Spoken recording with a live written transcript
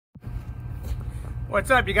What's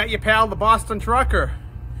up? You got your pal, the Boston Trucker.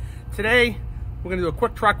 Today, we're gonna do a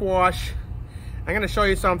quick truck wash. I'm gonna show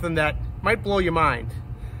you something that might blow your mind.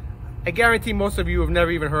 I guarantee most of you have never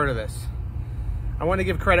even heard of this. I want to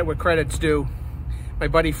give credit where credit's due. My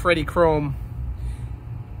buddy Freddie Chrome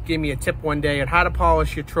gave me a tip one day on how to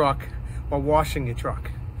polish your truck while washing your truck.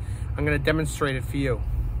 I'm gonna demonstrate it for you.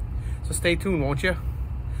 So stay tuned, won't you?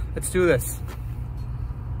 Let's do this.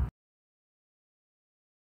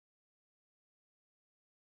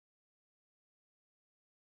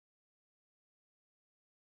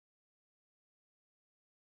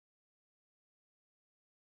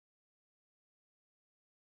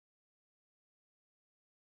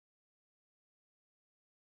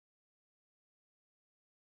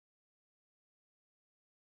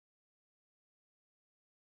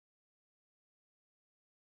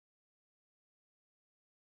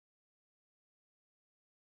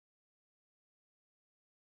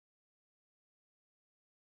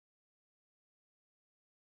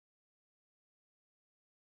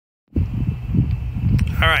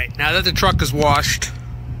 All right, now that the truck is washed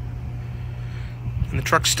and the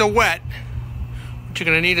truck's still wet, what you're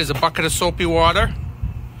gonna need is a bucket of soapy water,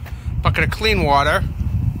 bucket of clean water,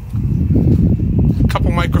 a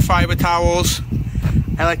couple microfiber towels.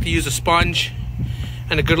 I like to use a sponge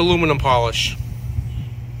and a good aluminum polish.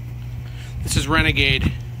 This is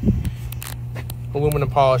Renegade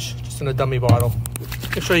aluminum polish, just in a dummy bottle.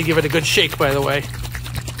 Make sure you give it a good shake, by the way.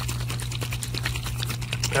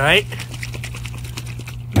 All right.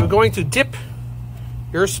 You're going to dip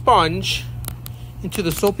your sponge into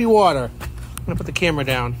the soapy water. I'm gonna put the camera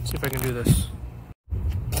down, see if I can do this.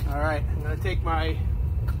 All right, I'm gonna take my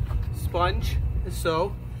sponge, as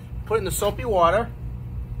so, put it in the soapy water,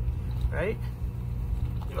 right?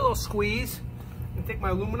 Give it a little squeeze, and take my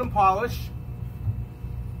aluminum polish,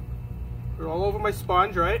 put it all over my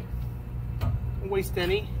sponge, right? Don't waste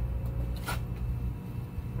any.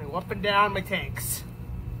 And go up and down my tanks.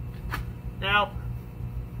 Now,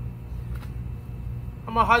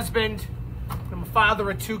 I'm a husband, I'm a father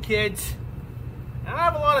of 2 kids, and I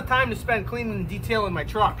have a lot of time to spend cleaning and detailing my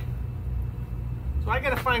truck. So I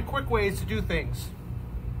gotta find quick ways to do things.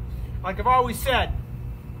 Like I've always said,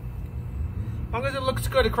 as long as it looks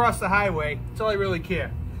good across the highway, that's all I really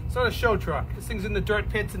care. It's not a show truck. This thing's in the dirt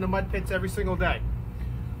pits and the mud pits every single day.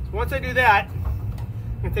 So once I do that,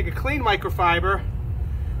 I'm gonna take a clean microfiber,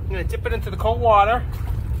 I'm gonna dip it into the cold water,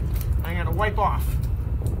 and I'm gonna wipe off.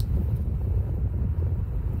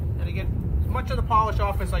 To get as much of the polish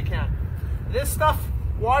off as I can. This stuff,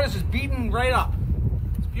 water's just beaten right up.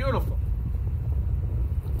 It's beautiful.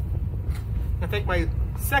 I take my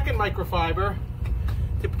second microfiber,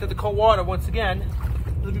 dip it to the cold water once again.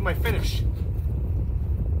 It'll be my finish.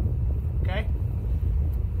 Okay?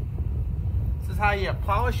 This is how you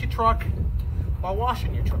polish your truck while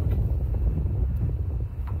washing your truck.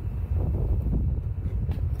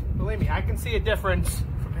 Believe me, I can see a difference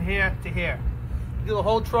from here to here. Do the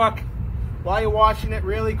whole truck while you're washing it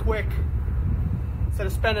really quick, instead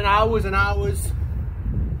of spending hours and hours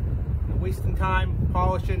and wasting time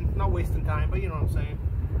polishing. Not wasting time, but you know what I'm saying.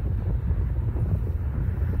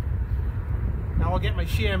 Now I'll get my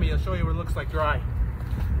chamois. I'll show you what it looks like dry.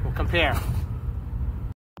 We'll compare.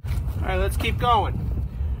 All right, let's keep going.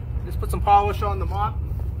 Just put some polish on the mop,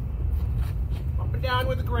 up and down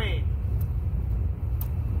with the grain.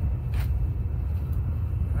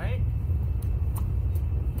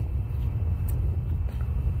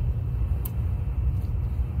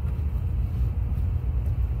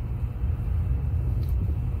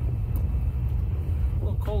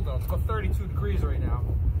 Cold though, it's got 32 degrees right now.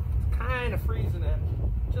 It's kind of freezing it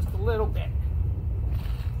just a little bit.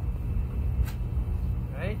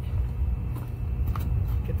 Right?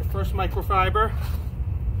 Get the first microfiber.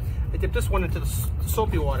 I dipped this one into the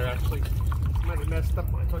soapy water actually. I might have messed up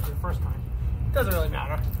when I told you the first time. It doesn't really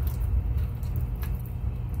matter.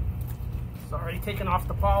 It's already taken off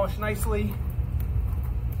the polish nicely.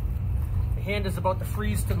 The hand is about to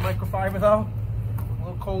freeze to the microfiber though. A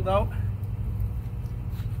little cold out.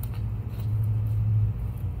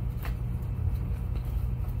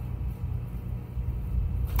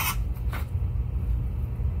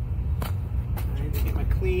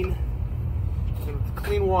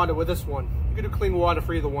 Clean water with this one. You can do clean water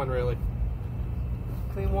for either one, really.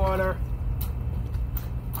 Clean water.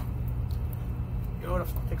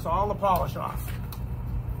 Beautiful. Takes all the polish off.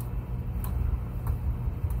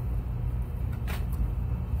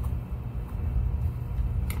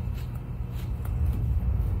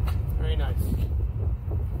 Very nice.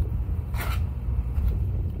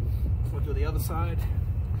 We'll do the other side.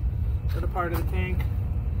 The other part of the tank.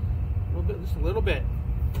 A little bit, just a little bit.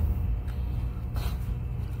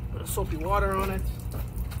 soapy water on it.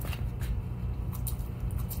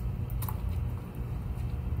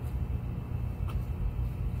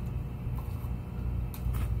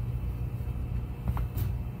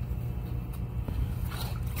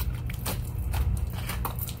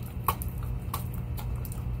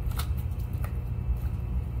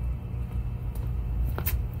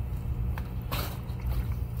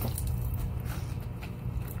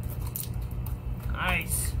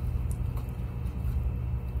 Nice.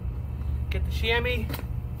 Get the chamois.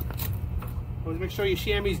 Always make sure your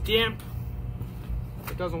chamois is damp.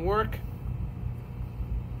 If it doesn't work,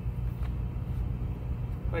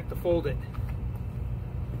 I like to fold it.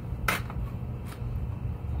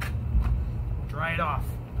 Dry it off.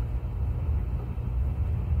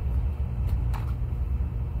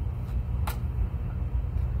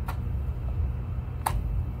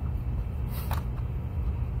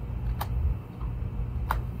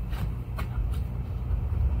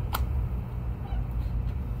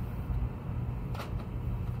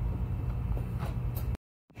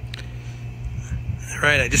 All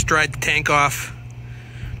right, I just dried the tank off.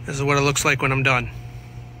 This is what it looks like when I'm done.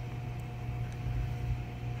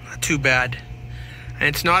 Not too bad. And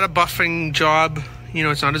it's not a buffing job. You know,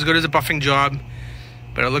 it's not as good as a buffing job,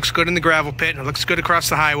 but it looks good in the gravel pit, and it looks good across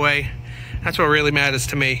the highway. That's what really matters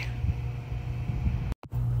to me.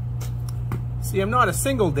 See, I'm not a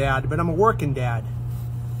single dad, but I'm a working dad.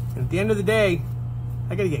 And at the end of the day,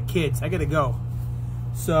 I gotta get kids. I gotta go.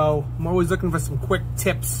 So I'm always looking for some quick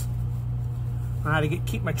tips on how to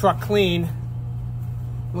keep my truck clean,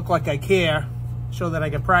 look like I care, show that I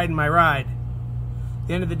get pride in my ride. At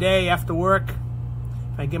the end of the day, after work,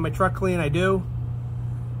 if I get my truck clean, I do.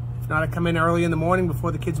 If not, I come in early in the morning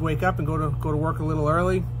before the kids wake up and go to work a little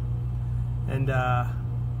early, and I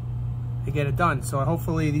get it done. So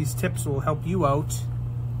hopefully these tips will help you out.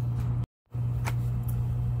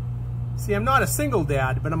 See, I'm not a single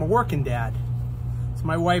dad, but I'm a working dad. So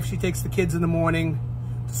my wife, she takes the kids in the morning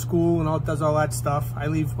to school and does all that stuff. I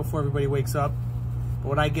leave before everybody wakes up. But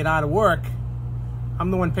when I get out of work, I'm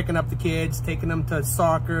the one picking up the kids, taking them to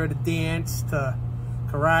soccer, to dance, to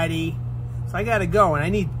karate. So I gotta go, and I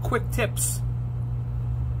need quick tips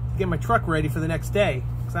to get my truck ready for the next day,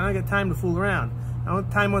 because I don't get time to fool around. I don't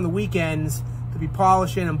have time on the weekends to be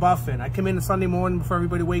polishing and buffing. I come in a Sunday morning before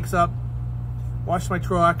everybody wakes up, wash my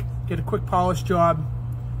truck, get a quick polish job,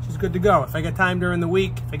 she's good to go. If I get time during the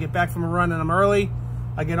week, if I get back from a run and I'm early,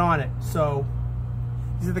 I get on it. So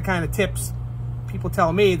these are the kind of tips people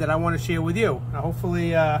tell me that I want to share with you. Now,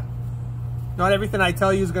 hopefully, not everything I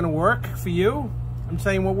tell you is going to work for you. I'm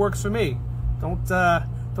saying what works for me.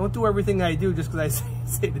 Don't do everything I do just because I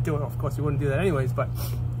say to do it. Of course, you wouldn't do that anyways, but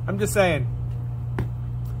I'm just saying,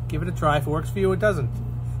 give it a try. If it works for you, it doesn't.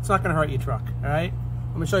 It's not going to hurt your truck, all right?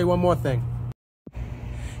 I'm going to show you one more thing.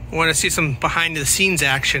 I want to see some behind the scenes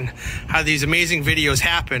action, how these amazing videos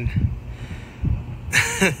happen.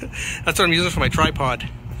 That's what I'm using for my tripod.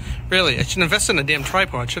 Really, I should invest in a damn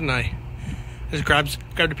tripod, shouldn't I? I just grabbed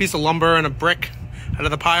a piece of lumber and a brick out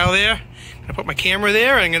of the pile there. I put my camera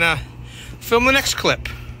there, and I'm gonna film the next clip.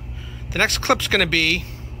 The next clip's gonna be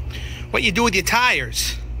what you do with your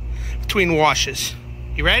tires between washes.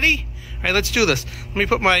 You ready? All right, let's do this. Let me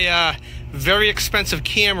put my very expensive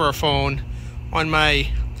camera phone on my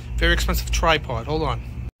very expensive tripod. Hold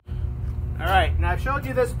on. All right, now I've showed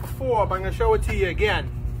you this before, but I'm gonna show it to you again.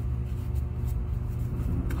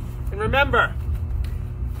 And remember,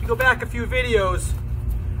 if you go back a few videos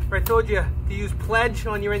where I told you to use Pledge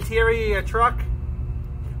on your interior of your truck,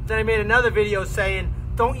 then I made another video saying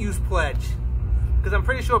don't use Pledge, because I'm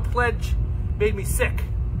pretty sure Pledge made me sick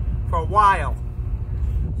for a while.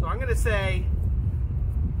 So I'm gonna say,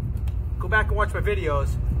 go back and watch my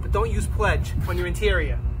videos, but don't use Pledge on your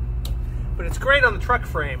interior. But it's great on the truck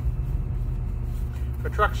frame for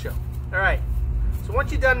a truck show. All right, so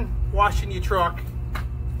once you're done washing your truck,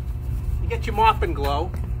 you get your Mop and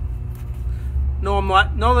Glow. No,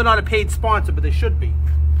 they're not a paid sponsor, but they should be.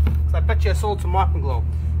 So I bet you I sold some Mop and Glow.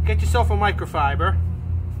 Get yourself a microfiber.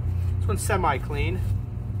 This one's semi-clean.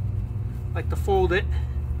 Like to fold it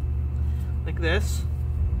like this.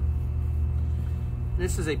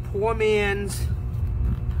 This is a poor man's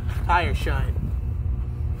tire shine.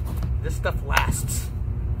 This stuff lasts.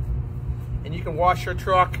 And you can wash your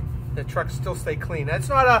truck, the truck still stay clean. That's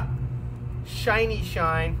not a shiny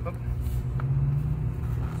shine.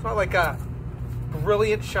 It's not like a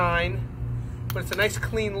brilliant shine, but it's a nice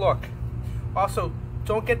clean look. Also,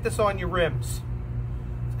 don't get this on your rims.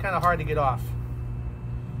 It's kind of hard to get off.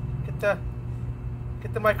 Get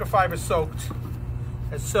the microfiber soaked,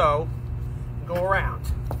 as so, and go around.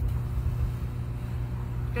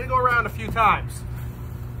 You gotta go around a few times.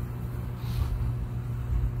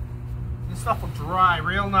 This stuff will dry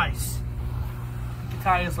real nice. The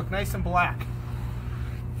tires look nice and black.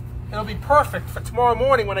 It'll be perfect for tomorrow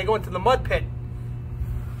morning when I go into the mud pit.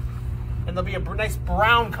 And they'll be a nice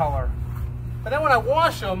brown color. But then when I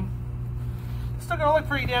wash them, they're still gonna look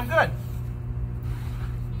pretty damn good.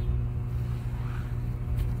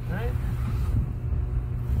 Right?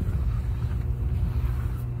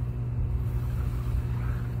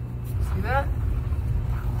 See that?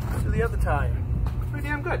 Let's do the other tire. Pretty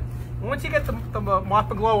damn good. And once you get the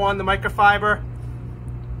Mop and Glow on the microfiber,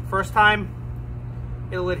 first time,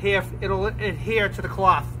 it'll adhere to the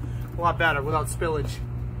cloth a lot better without spillage.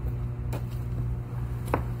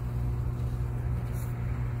 Let's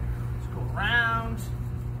go round,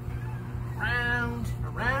 round,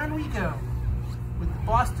 around we go. With the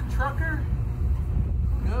Boston Trucker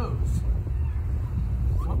goes.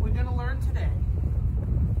 What we're gonna learn today.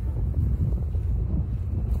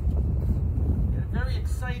 Got a very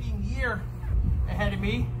exciting year ahead of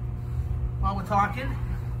me while we're talking.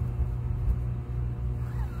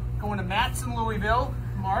 Going to Matt's in Louisville,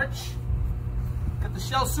 March. Got the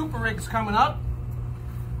Shell Super Rigs coming up.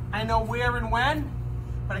 I know where and when,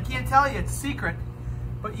 but I can't tell you, it's a secret.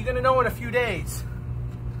 But you're gonna know in a few days.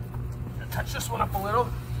 Touch this one up a little.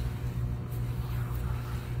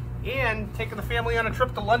 And taking the family on a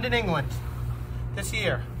trip to London, England this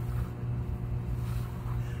year.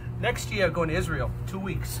 Next year, going to Israel, 2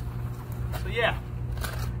 weeks. So yeah,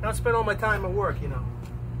 I don't spend all my time at work, you know.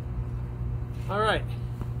 All right,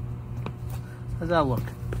 how's that look?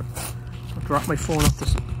 I'll drop my phone off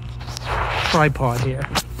this tripod here.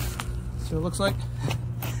 See what it looks like?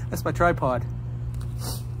 That's my tripod.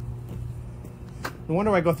 No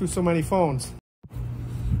wonder I go through so many phones.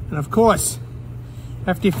 And of course,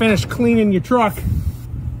 after you finish cleaning your truck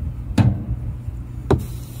and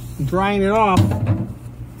drying it off,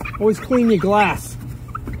 always clean your glass.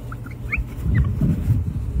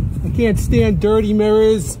 I can't stand dirty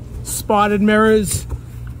mirrors, spotted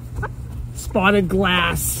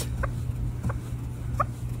glass.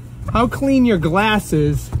 How clean your glass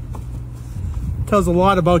is tells a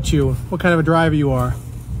lot about you, what kind of a driver you are.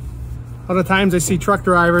 A lot of times I see truck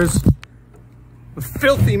drivers with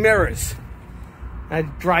filthy mirrors. I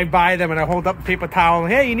drive by them and I hold up a paper towel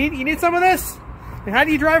and, hey, you need some of this? And how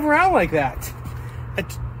do you drive around like that? It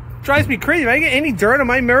drives me crazy. If I get any dirt on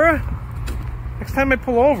my mirror, next time I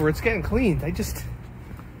pull over, it's getting cleaned. I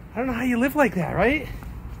don't know how you live like that, right?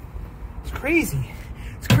 It's crazy.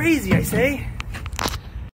 It's crazy, I say.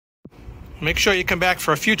 Make sure you come back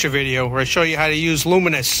for a future video where I show you how to use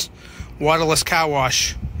Luminous waterless car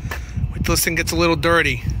wash. Wait till this thing gets a little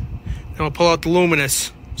dirty. Then we'll pull out the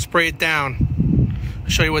Luminous, spray it down. I'll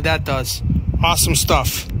show you what that does. Awesome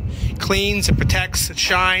stuff. Cleans, it protects, it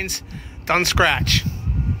shines, doesn't scratch.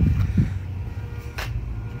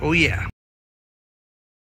 Oh yeah.